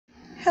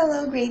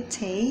Hello, great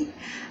day.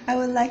 I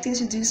would like to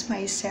introduce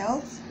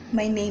myself.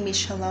 My name is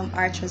Shalom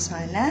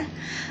Archozana.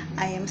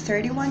 I am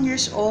 31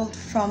 years old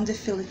from the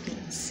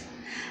Philippines.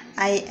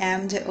 I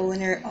am the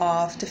owner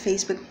of the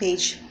Facebook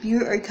page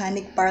Pure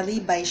Organic Barley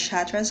by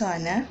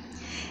Shatrazana,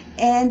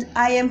 and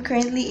I am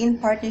currently in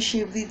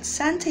partnership with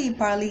Sante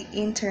Barley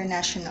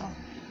International.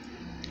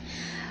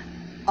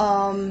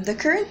 The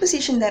current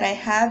position that I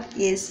have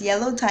is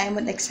Yellow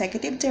Diamond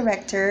Executive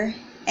Director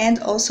and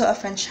also a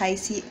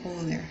franchisee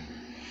owner.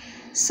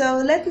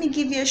 So let me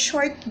give you a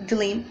short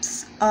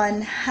glimpse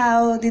on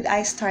how did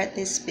I start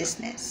this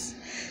business.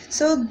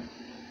 So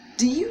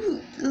do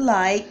you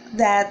like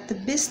that the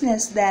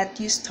business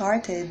that you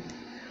started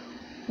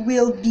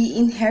will be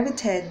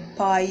inherited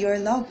by your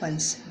loved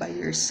ones, by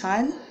your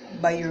son,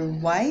 by your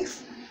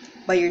wife,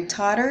 by your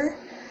daughter,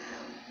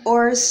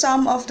 or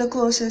some of the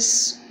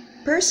closest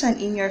person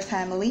in your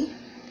family?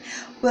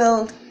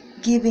 Well,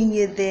 giving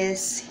you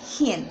this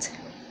hint,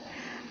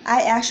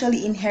 I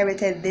actually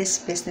inherited this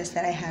business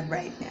that I have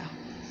right now.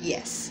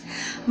 Yes,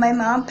 my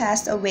mom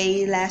passed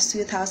away last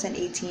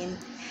 2018,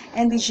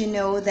 and did you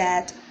know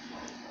that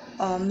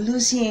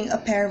losing a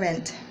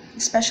parent,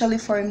 especially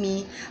for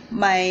me,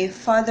 my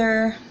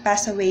father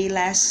passed away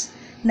last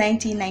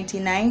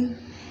 1999,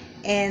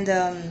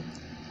 and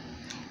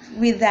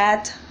with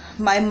that,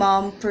 my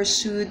mom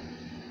pursued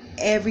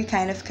every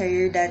kind of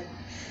career that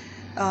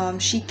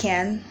she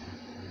can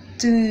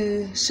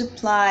to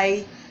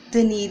supply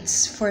the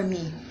needs for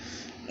me.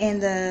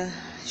 And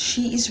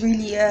she is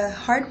really a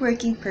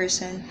hardworking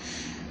person,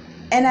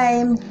 and I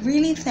am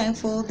really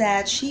thankful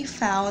that she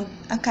found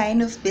a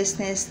kind of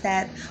business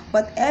that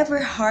whatever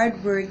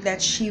hard work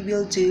that she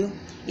will do,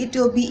 it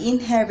will be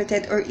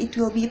inherited or it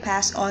will be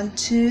passed on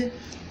to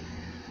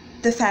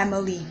the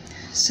family.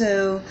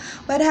 So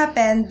what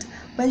happened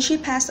when she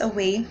passed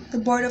away, the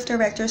board of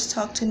directors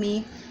talked to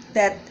me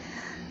that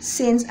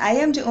since I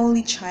am the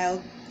only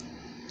child,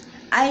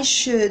 I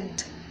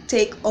should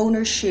take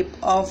ownership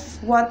of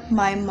what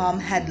my mom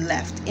had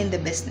left in the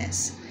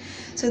business.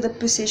 So the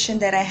position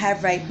that I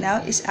have right now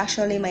is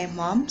actually my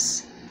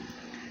mom's.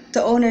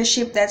 The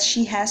ownership that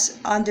she has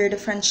under the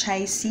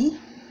franchisee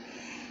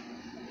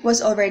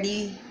was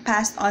already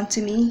passed on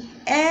to me.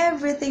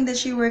 Everything that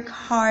she worked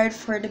hard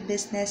for the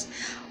business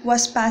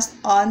was passed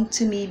on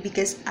to me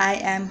because I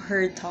am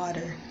her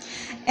daughter.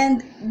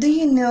 And do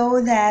you know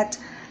that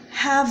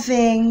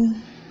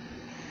having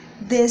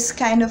this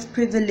kind of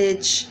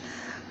privilege,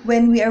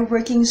 when we are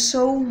working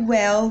so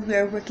well, we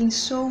are working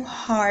so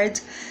hard,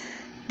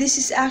 this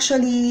is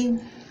actually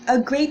a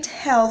great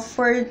help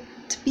for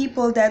the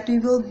people that we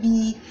will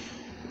be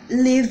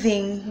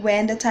living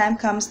when the time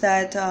comes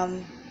that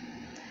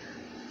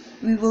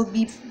we will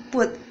be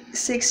put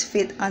 6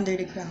 feet under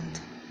the ground.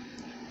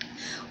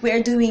 We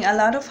are doing a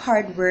lot of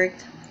hard work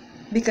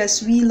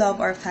because we love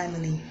our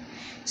family.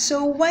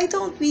 So why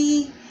don't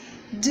we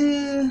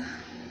do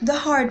the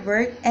hard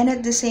work and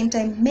at the same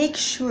time make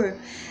sure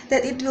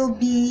that it will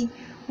be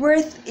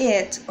worth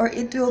it, or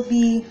it will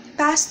be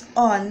passed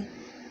on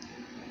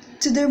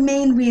to the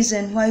main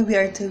reason why we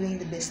are doing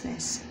the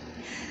business.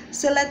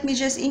 So let me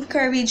just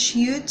encourage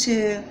you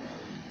to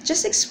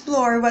just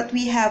explore what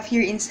we have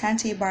here in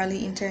Sante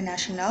Barley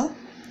International.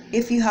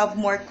 If you have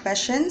more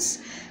questions,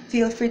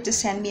 feel free to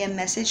send me a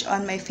message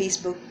on my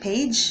Facebook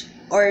page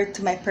or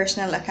to my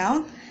personal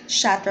account,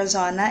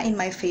 Shatrazana, in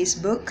my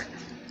Facebook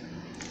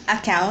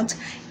account.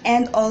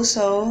 And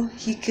also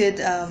you could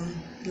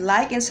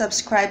like and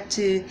subscribe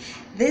to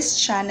this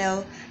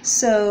channel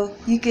so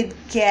you could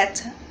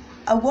get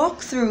a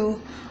walkthrough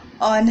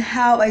on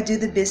how I do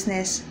the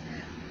business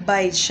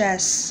by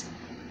just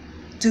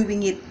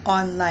doing it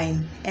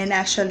online and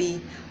actually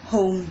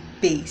home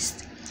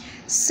based.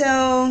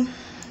 So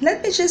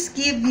let me just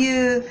give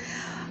you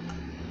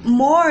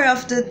more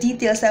of the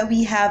details that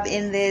we have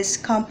in this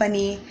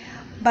company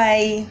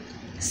by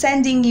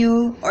sending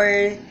you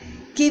or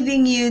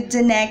giving you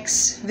the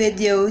next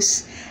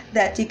videos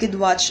that you could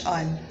watch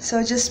on.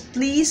 So just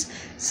please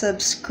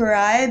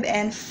subscribe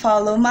and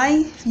follow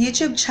my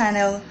YouTube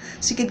channel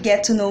so you could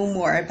get to know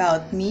more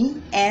about me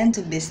and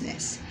the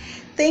business.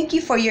 Thank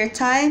you for your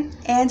time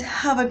and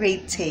have a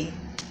great day.